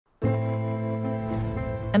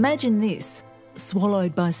Imagine this,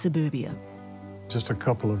 swallowed by suburbia. Just a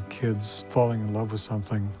couple of kids falling in love with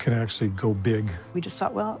something can actually go big. We just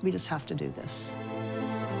thought, well, we just have to do this.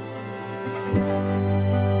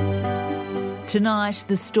 Tonight,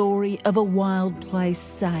 the story of a wild place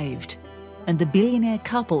saved and the billionaire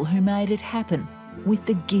couple who made it happen with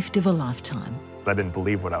the gift of a lifetime. I didn't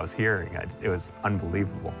believe what I was hearing. It was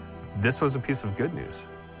unbelievable. This was a piece of good news,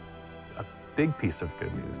 a big piece of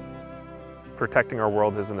good news. Protecting our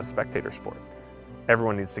world isn't a spectator sport.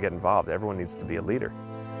 Everyone needs to get involved. Everyone needs to be a leader.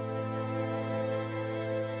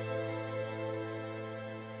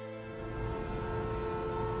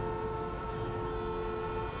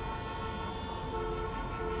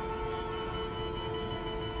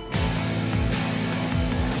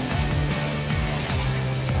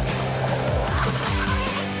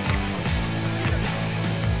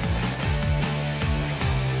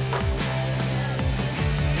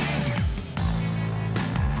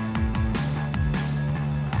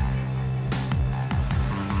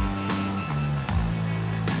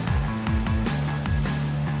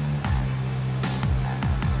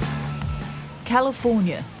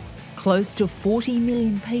 California, close to 40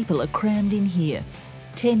 million people are crammed in here,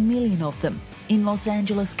 10 million of them in Los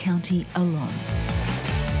Angeles County alone.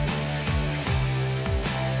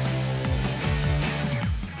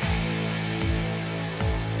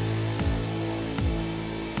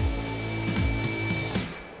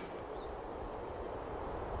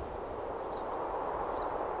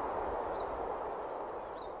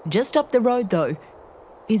 Just up the road, though,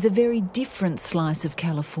 is a very different slice of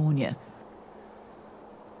California.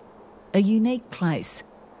 A unique place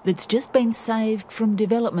that's just been saved from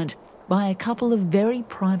development by a couple of very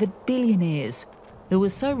private billionaires who are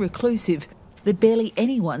so reclusive that barely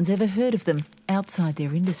anyone's ever heard of them outside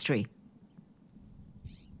their industry.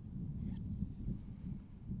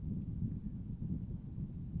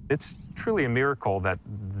 It's truly a miracle that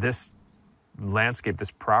this landscape,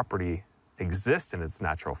 this property, exists in its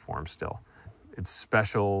natural form still. Its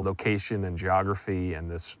special location and geography and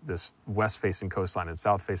this west-facing coastline and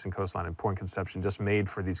south-facing coastline and Point Conception just made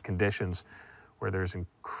for these conditions where there's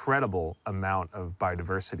incredible amount of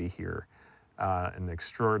biodiversity here, an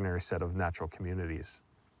extraordinary set of natural communities.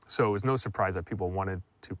 So it was no surprise that people wanted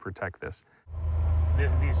to protect this.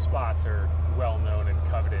 These spots are well known and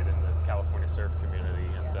coveted in the California surf community.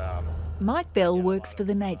 And Mike Bell works for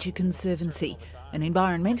the Nature Conservancy, an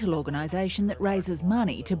environmental organisation that raises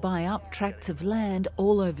money to buy up tracts of land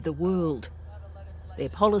all over the world. Their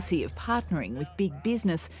policy of partnering with big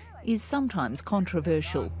business is sometimes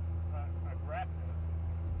controversial.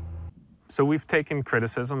 So we've taken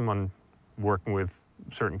criticism on working with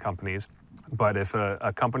certain companies, but if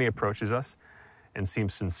a company approaches us and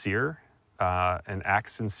seems sincere and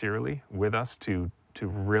acts sincerely with us to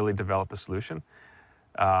really develop a solution,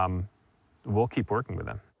 we'll keep working with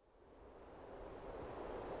them.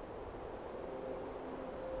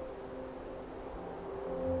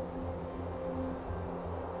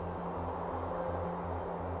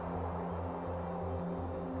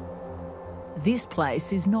 This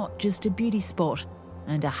place is not just a beauty spot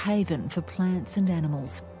and a haven for plants and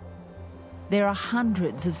animals. There are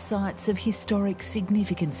hundreds of sites of historic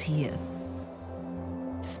significance here.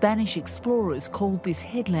 Spanish explorers called this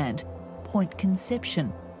headland Point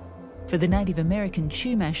Conception. For the Native American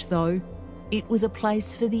Chumash, though, it was a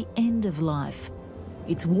place for the end of life.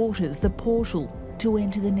 Its waters the portal to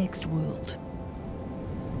enter the next world.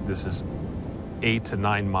 This is 8 to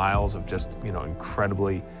 9 miles of just,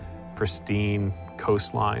 incredibly pristine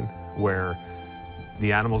coastline where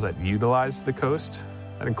the animals that utilize the coast,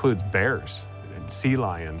 that includes bears and sea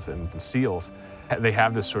lions and seals, they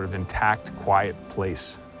have this sort of intact, quiet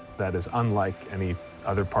place that is unlike any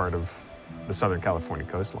other part of the Southern California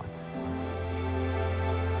coastline.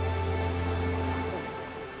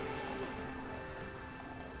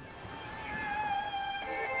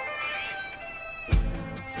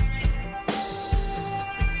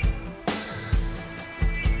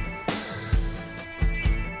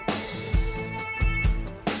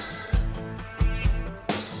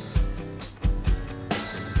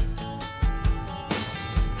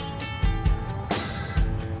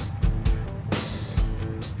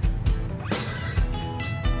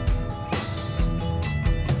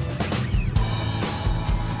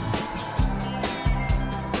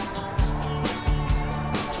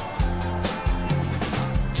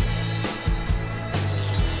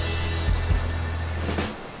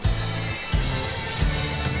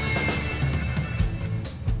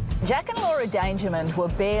 Jack and Laura Dangermond were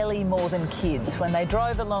barely more than kids when they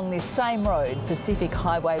drove along this same road, Pacific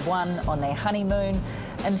Highway 1, on their honeymoon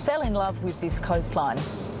and fell in love with this coastline,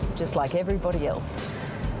 just like everybody else.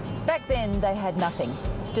 then, they had nothing,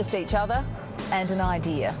 just each other and an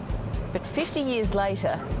idea. But 50 years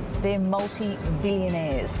later, they're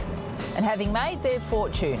multi-billionaires. And having made their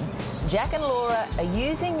fortune, Jack and Laura are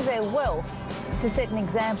using their wealth to set an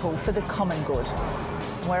example for the common good.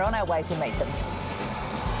 We're on our way to meet them.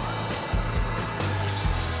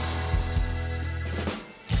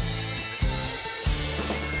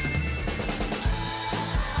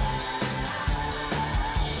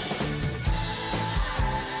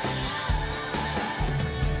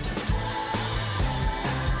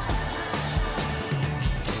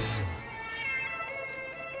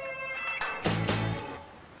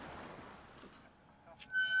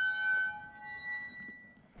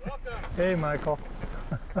 Hey, Michael.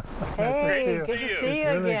 Hey, good to see you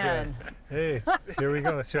really again. Good. Hey, here we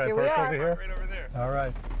go. Should I park over here? Right over there. All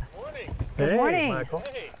right. Morning. Good morning. Hey, Michael.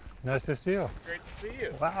 Hey, Nice to see you. great to see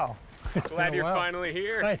you. Wow. It's Glad been a you're while. finally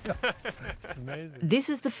here. I know. It's amazing. This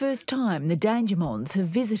is the first time the Dangermonds have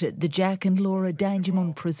visited the Jack and Laura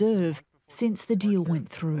Dangermond Preserve since the deal went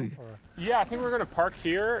through. Yeah, I think we're going to park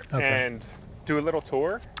here and do a little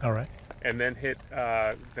tour. All right. And then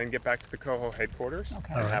then get back to the Coho headquarters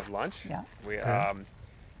and have lunch. Yeah.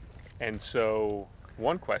 And so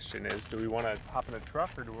one question is, do we want to hop in a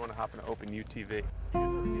truck or do we want to hop in an open UTV?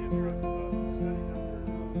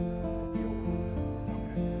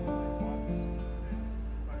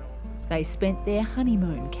 They spent their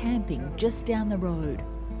honeymoon camping just down the road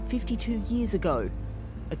 52 years ago.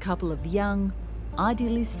 A couple of young,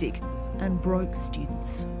 idealistic and broke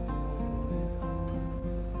students.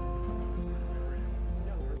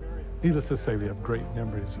 Needless to say, we have great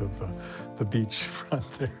memories of the beach front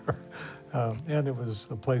there. And it was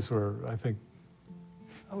a place where I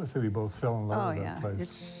would say we both fell in love with that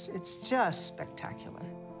place. It's just spectacular.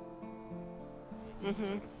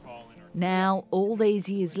 Now, all these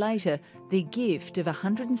years later, the gift of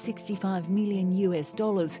 $165 million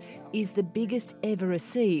is the biggest ever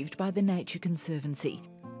received by the Nature Conservancy.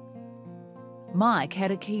 Mike had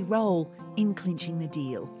a key role in clinching the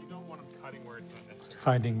deal.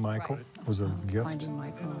 Finding Michael was a gift Finding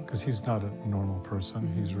Michael. because he's not a normal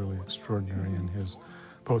person. He's really extraordinary in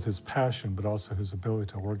both his passion but also his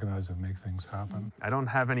ability to organize and make things happen. I don't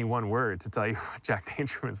have any one word to tell you what Jack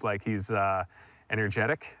Dangermond's like. He's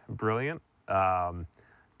energetic, brilliant,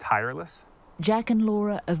 tireless. Jack and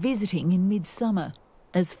Laura are visiting in midsummer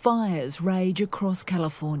as fires rage across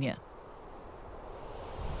California.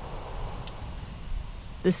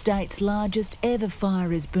 The state's largest ever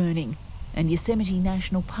fire is burning, and Yosemite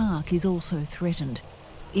National Park is also threatened.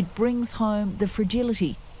 It brings home the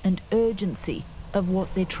fragility and urgency of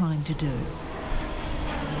what they're trying to do.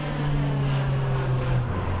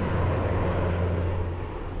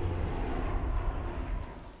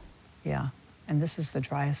 Yeah, and this is the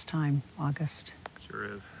driest time, August. Sure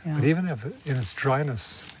is. Yeah. But even if in its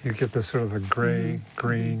dryness, you get this sort of a gray,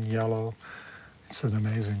 green, yellow. It's an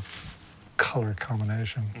amazing color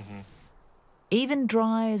combination. Even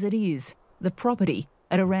dry as it is, the property,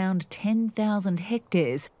 at around 10,000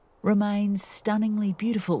 hectares, remains stunningly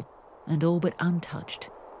beautiful and all but untouched.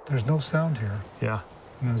 There's no sound here. Yeah.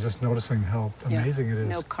 And I was just noticing how amazing it is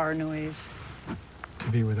No car noise. to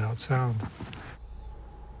be without sound.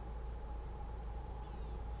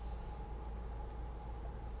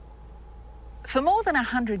 For more than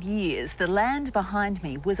 100 years, the land behind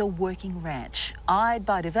me was a working ranch, eyed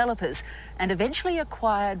by developers and eventually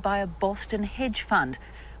acquired by a Boston hedge fund,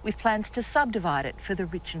 with plans to subdivide it for the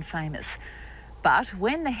rich and famous. But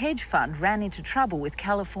when the hedge fund ran into trouble with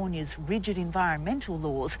California's rigid environmental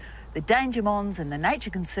laws, the Dangermonds and the Nature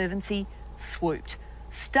Conservancy swooped,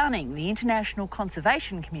 stunning the international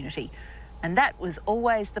conservation community. And that was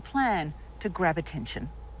always the plan, to grab attention.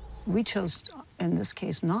 We chose, in this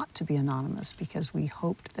case, not to be anonymous because we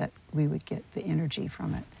hoped that we would get the energy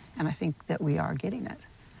from it. And I think that we are getting it.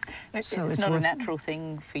 So it's not a natural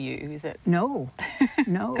thing for you, is it? No,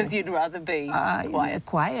 no. Because you'd rather be quiet.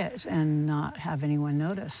 Quiet and not have anyone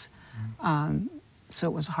notice. So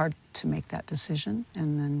it was hard to make that decision.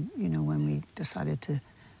 And then, you know, when we decided to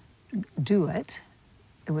do it,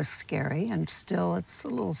 it was scary. And still, it's a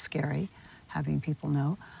little scary having people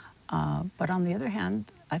know. But on the other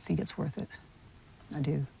hand, I think it's worth it. I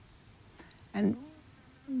do. And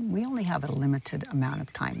we only have a limited amount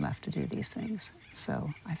of time left to do these things.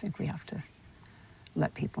 So I think we have to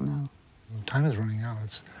let people know. Time is running out.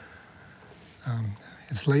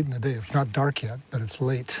 It's late in the day. It's not dark yet, but it's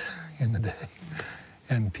late in the day.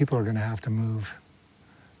 And people are going to have to move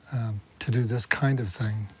to do this kind of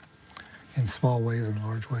thing in small ways and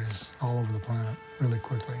large ways all over the planet really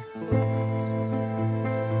quickly.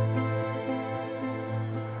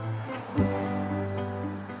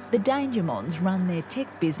 The Dangermonds run their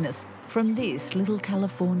tech business from this little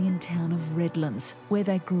Californian town of Redlands, where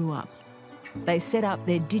they grew up. They set up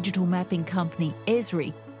their digital mapping company,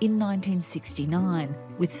 Esri, in 1969,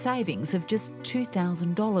 with savings of just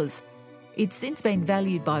 $2,000. It's since been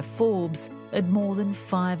valued by Forbes at more than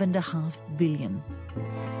 $5.5 billion.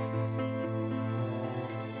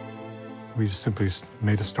 We simply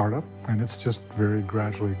made a startup, and it's just very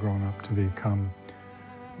gradually grown up to become,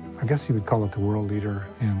 I guess you would call it the world leader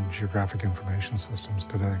in geographic information systems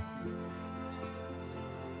today.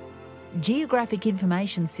 Geographic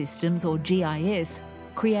Information Systems, or GIS,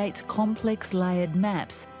 creates complex layered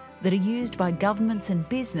maps that are used by governments and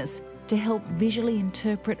business to help visually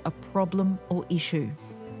interpret a problem or issue.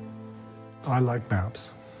 I like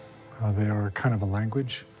maps. They are kind of a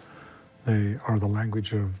language. They are the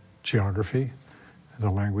language of geography, the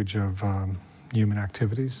language of human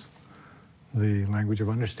activities, the language of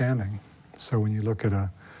understanding. So when you look at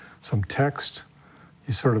some text,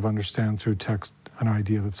 you sort of understand through text an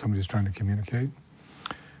idea that somebody's trying to communicate.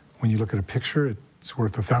 When you look at a picture, it's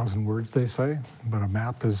worth 1,000 words, they say, but a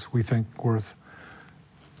map is, we think, worth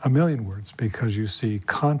 1,000,000 words because you see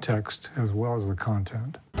context as well as the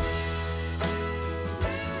content.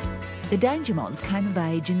 The Dangermonds came of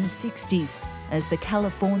age in the 60s as the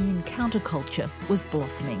Californian counterculture was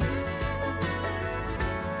blossoming.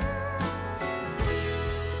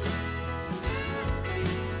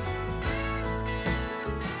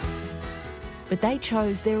 But they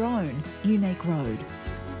chose their own unique road.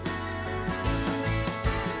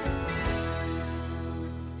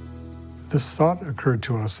 This thought occurred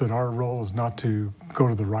to us that our role is not to go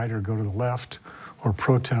to the right or go to the left or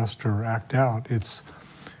protest or act out. It's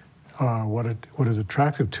what is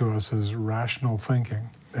attractive to us is rational thinking,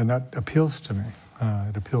 and that appeals to me.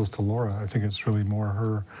 It appeals to Laura. I think it's really more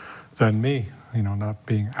her than me, you know, not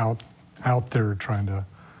being out there trying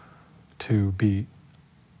to be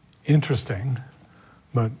interesting,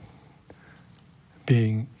 but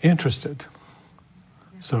being interested.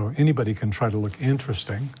 So anybody can try to look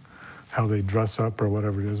interesting, how they dress up or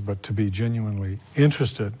whatever it is, but to be genuinely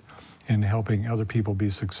interested in helping other people be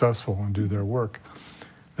successful and do their work.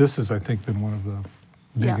 This has, I think, been one of the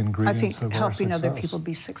big ingredients of our success. Helping other people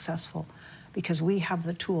be successful, because we have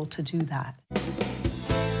the tool to do that.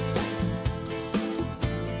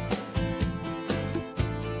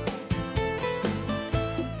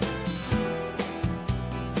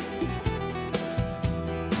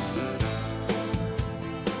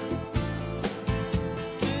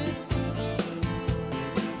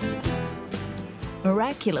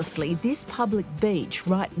 Miraculously, this public beach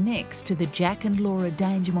right next to the Jack and Laura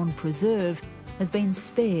Dangermond Preserve has been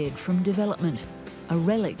spared from development, a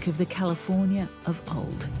relic of the California of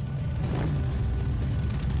old.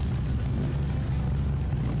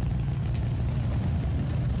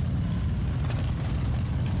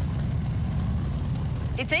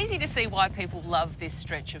 It's easy to see why people love this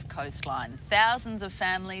stretch of coastline. Thousands of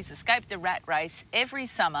families escape the rat race every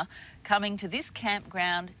summer, coming to this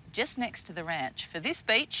campground just next to the ranch for this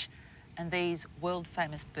beach and these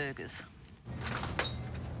world-famous burgers.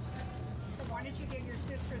 Why don't you give your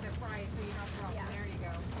sister the price so you don't drop them? There you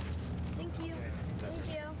go. Thank you. Thank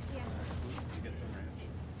you. Yeah.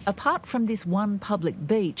 Apart from this one public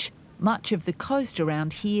beach, much of the coast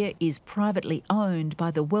around here is privately owned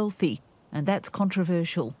by the wealthy, and that's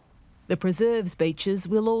controversial. The preserve's beaches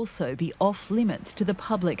will also be off-limits to the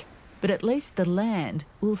public, but at least the land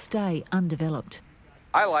will stay undeveloped.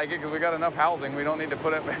 I like it because we got enough housing. We don't need to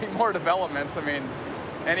put up any more developments. I mean,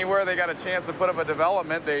 anywhere they got a chance to put up a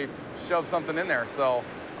development, they shove something in there. So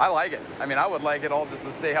I like it. I mean, I would like it all just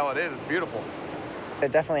to stay how it is. It's beautiful.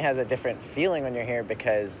 It definitely has a different feeling when you're here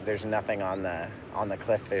because there's nothing on the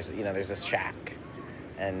cliff. There's this shack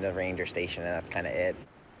and the ranger station, and that's kind of it.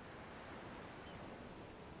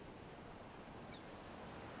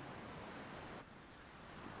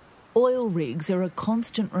 Oil rigs are a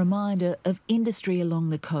constant reminder of industry along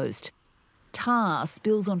the coast. Tar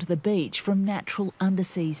spills onto the beach from natural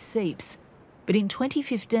undersea seeps. But in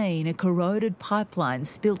 2015, a corroded pipeline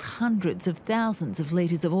spilt hundreds of thousands of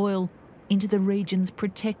litres of oil into the region's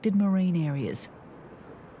protected marine areas.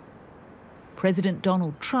 President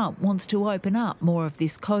Donald Trump wants to open up more of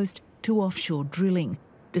this coast to offshore drilling,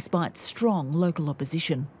 despite strong local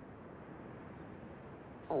opposition.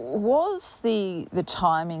 Was the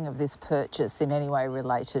timing of this purchase in any way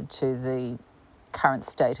related to the current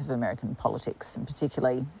state of American politics, and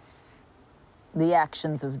particularly the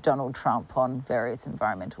actions of Donald Trump on various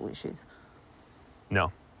environmental issues?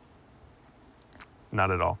 No,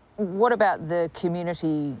 not at all. What about the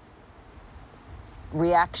community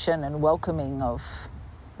reaction and welcoming of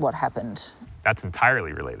what happened? That's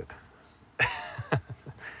entirely related.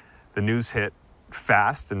 The news hit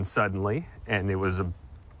fast and suddenly, and it was a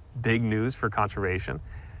big news for conservation.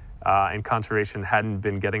 And conservation hadn't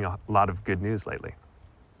been getting a lot of good news lately.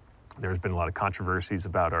 There's been a lot of controversies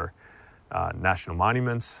about our national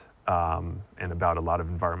monuments and about a lot of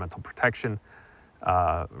environmental protection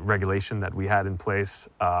regulation that we had in place.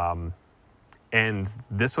 And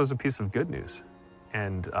this was a piece of good news.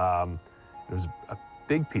 And it was a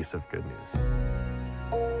big piece of good news.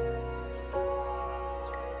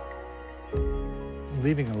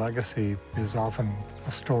 Leaving a legacy is often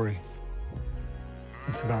a story.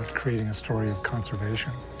 It's about creating a story of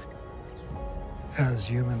conservation. As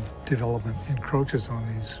human development encroaches on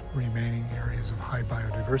these remaining areas of high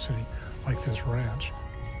biodiversity, like this ranch,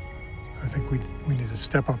 I think we need to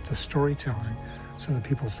step up the storytelling so that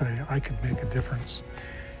people say, I could make a difference.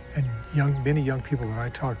 And many young people that I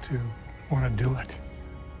talk to want to do it.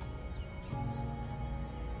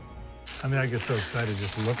 I mean, I get so excited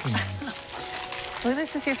just looking at them. Well,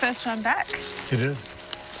 this is your first time back. It is.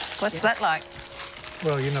 What's that like?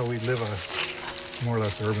 Well, you know, we live a more or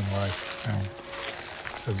less urban life now.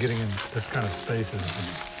 So getting in this kind of space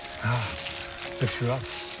lifts you up.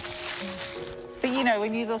 But you know,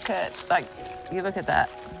 when you look at that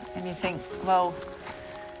and you think, well,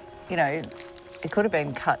 you know, it could have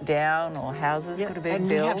been cut down or houses could have been and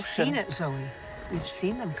built. We have seen it, Zoe. We've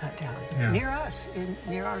seen them cut down near us,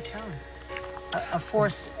 near our town. A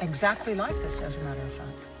forest exactly like this, as a matter of fact.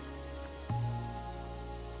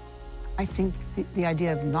 I think the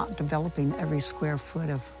idea of not developing every square foot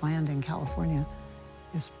of land in California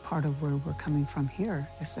is part of where we're coming from here,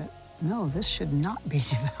 is that, no, this should not be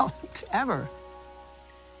developed, ever.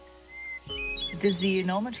 Does the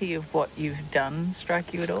enormity of what you've done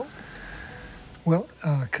strike you at all? Well,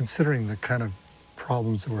 considering the kind of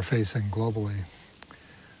problems that we're facing globally,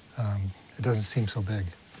 it doesn't seem so big.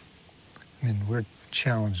 I mean, we're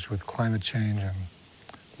challenged with climate change and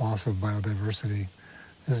loss of biodiversity.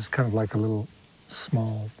 This is kind of like a little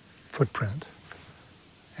small footprint.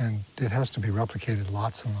 And it has to be replicated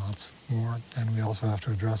lots and lots more. And we also have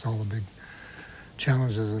to address all the big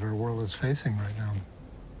challenges that our world is facing right now.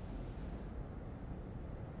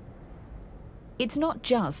 It's not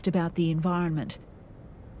just about the environment.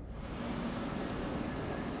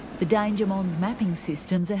 The Dangermonds mapping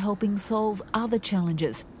systems are helping solve other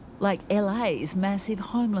challenges, like LA's massive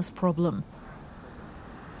homeless problem.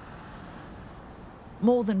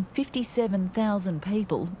 More than 57,000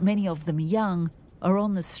 people, many of them young, are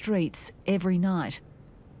on the streets every night.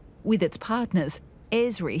 With its partners,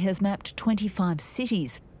 Esri has mapped 25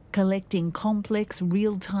 cities, collecting complex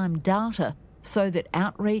real-time data so that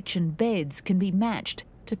outreach and beds can be matched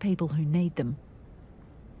to people who need them.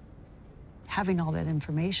 Having all that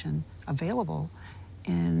information available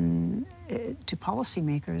to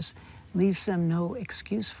policymakers leaves them no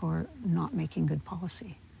excuse for not making good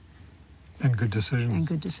policy. And good decisions. And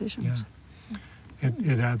good decisions. Yeah.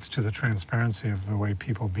 It adds to the transparency of the way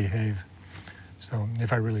people behave. So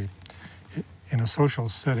if I really, in a social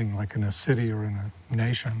setting, like in a city or in a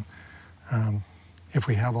nation, if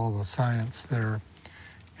we have all the science there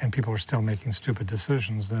and people are still making stupid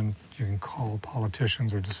decisions, then you can call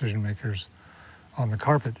politicians or decision makers on the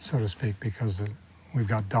carpet, so to speak, because we've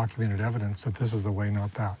got documented evidence that this is the way,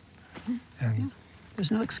 not that. And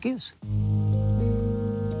there's no excuse.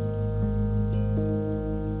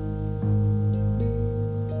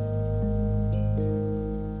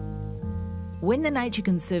 When the Nature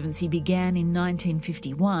Conservancy began in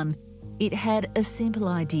 1951, it had a simple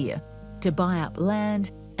idea: to buy up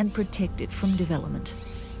land and protect it from development.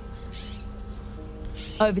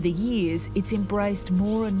 Over the years, it's embraced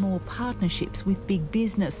more and more partnerships with big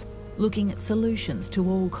business, looking at solutions to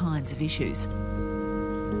all kinds of issues.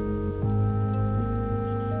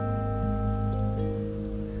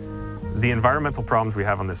 The environmental problems we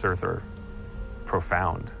have on this earth are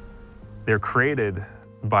profound. They're created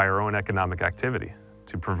by our own economic activity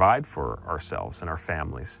to provide for ourselves and our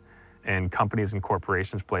families. And companies and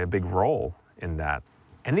corporations play a big role in that.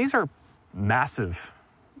 And these are massive,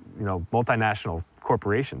 multinational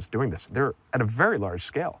corporations doing this. They're at a very large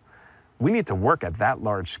scale. We need to work at that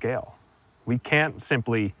large scale. We can't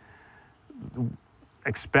simply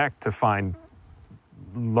expect to find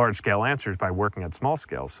large-scale answers by working at small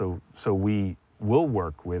scale. So we will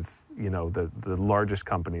work with, the largest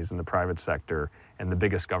companies in the private sector and the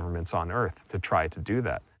biggest governments on earth to try to do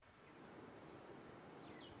that.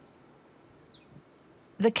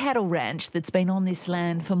 The cattle ranch that's been on this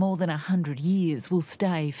land for more than 100 years will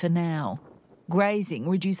stay for now. Grazing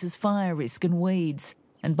reduces fire risk and weeds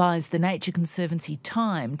and buys the Nature Conservancy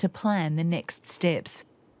time to plan the next steps.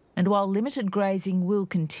 And while limited grazing will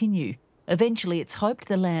continue, eventually it's hoped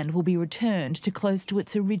the land will be returned to close to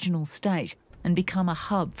its original state and become a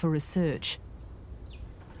hub for research.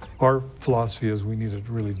 Our philosophy is we need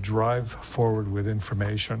to really drive forward with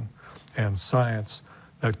information and science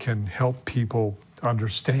that can help people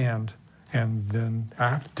understand and then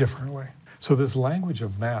act differently. So this language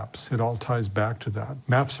of maps, it all ties back to that.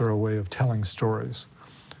 Maps are a way of telling stories.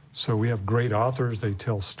 So we have great authors, they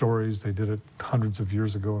tell stories, they did it hundreds of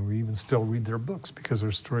years ago, and we even still read their books because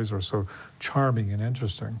their stories are so charming and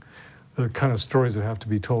interesting. The kind of stories that have to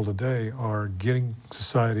be told today are getting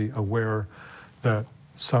society aware that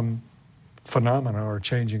some phenomena are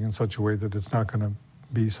changing in such a way that it's not going to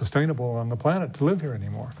be sustainable on the planet to live here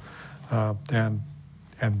anymore. And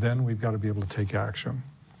then we've got to be able to take action.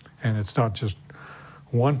 And it's not just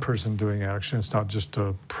one person doing action, it's not just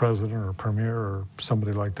a president or a premier or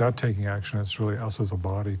somebody like that taking action, it's really us as a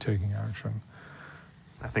body taking action.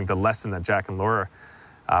 I think the lesson that Jack and Laura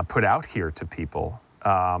put out here to people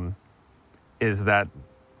is that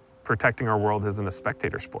protecting our world isn't a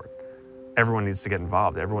spectator sport. Everyone needs to get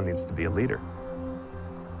involved, everyone needs to be a leader.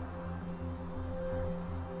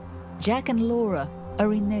 Jack and Laura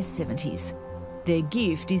are in their 70s. Their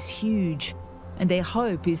gift is huge, and their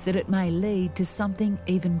hope is that it may lead to something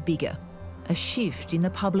even bigger, a shift in the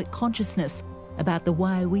public consciousness about the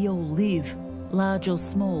way we all live, large or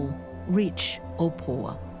small, rich or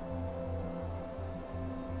poor.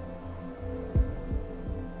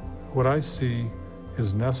 What I see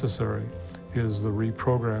is necessary is the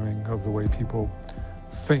reprogramming of the way people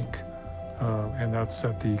think. And that's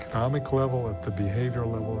at the economic level, at the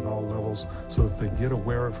behavioral level, at all levels, so that they get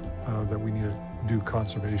aware of that we need to do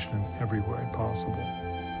conservation in every way possible.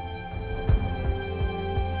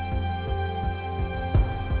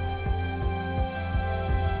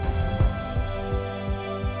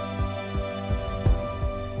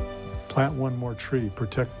 Plant one more tree,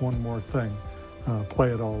 protect one more thing,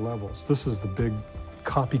 play at all levels. This is the big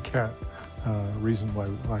copycat reason why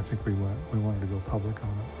I think we wanted to go public on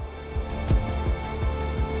it.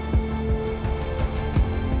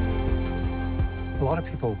 A lot of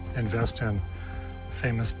people invest in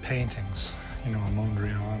famous paintings, you know, a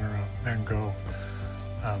Mondrian or a Van Gogh.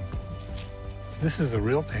 This is a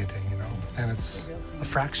real painting, you know, and it's a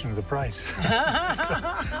fraction of the price. So,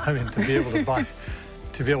 I mean, to be able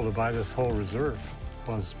to buy this whole reserve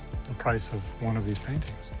was the price of one of these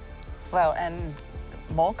paintings. Well, and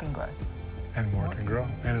more can grow. And more can grow,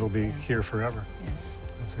 and it'll be here forever. Yeah.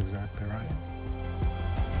 That's exactly right.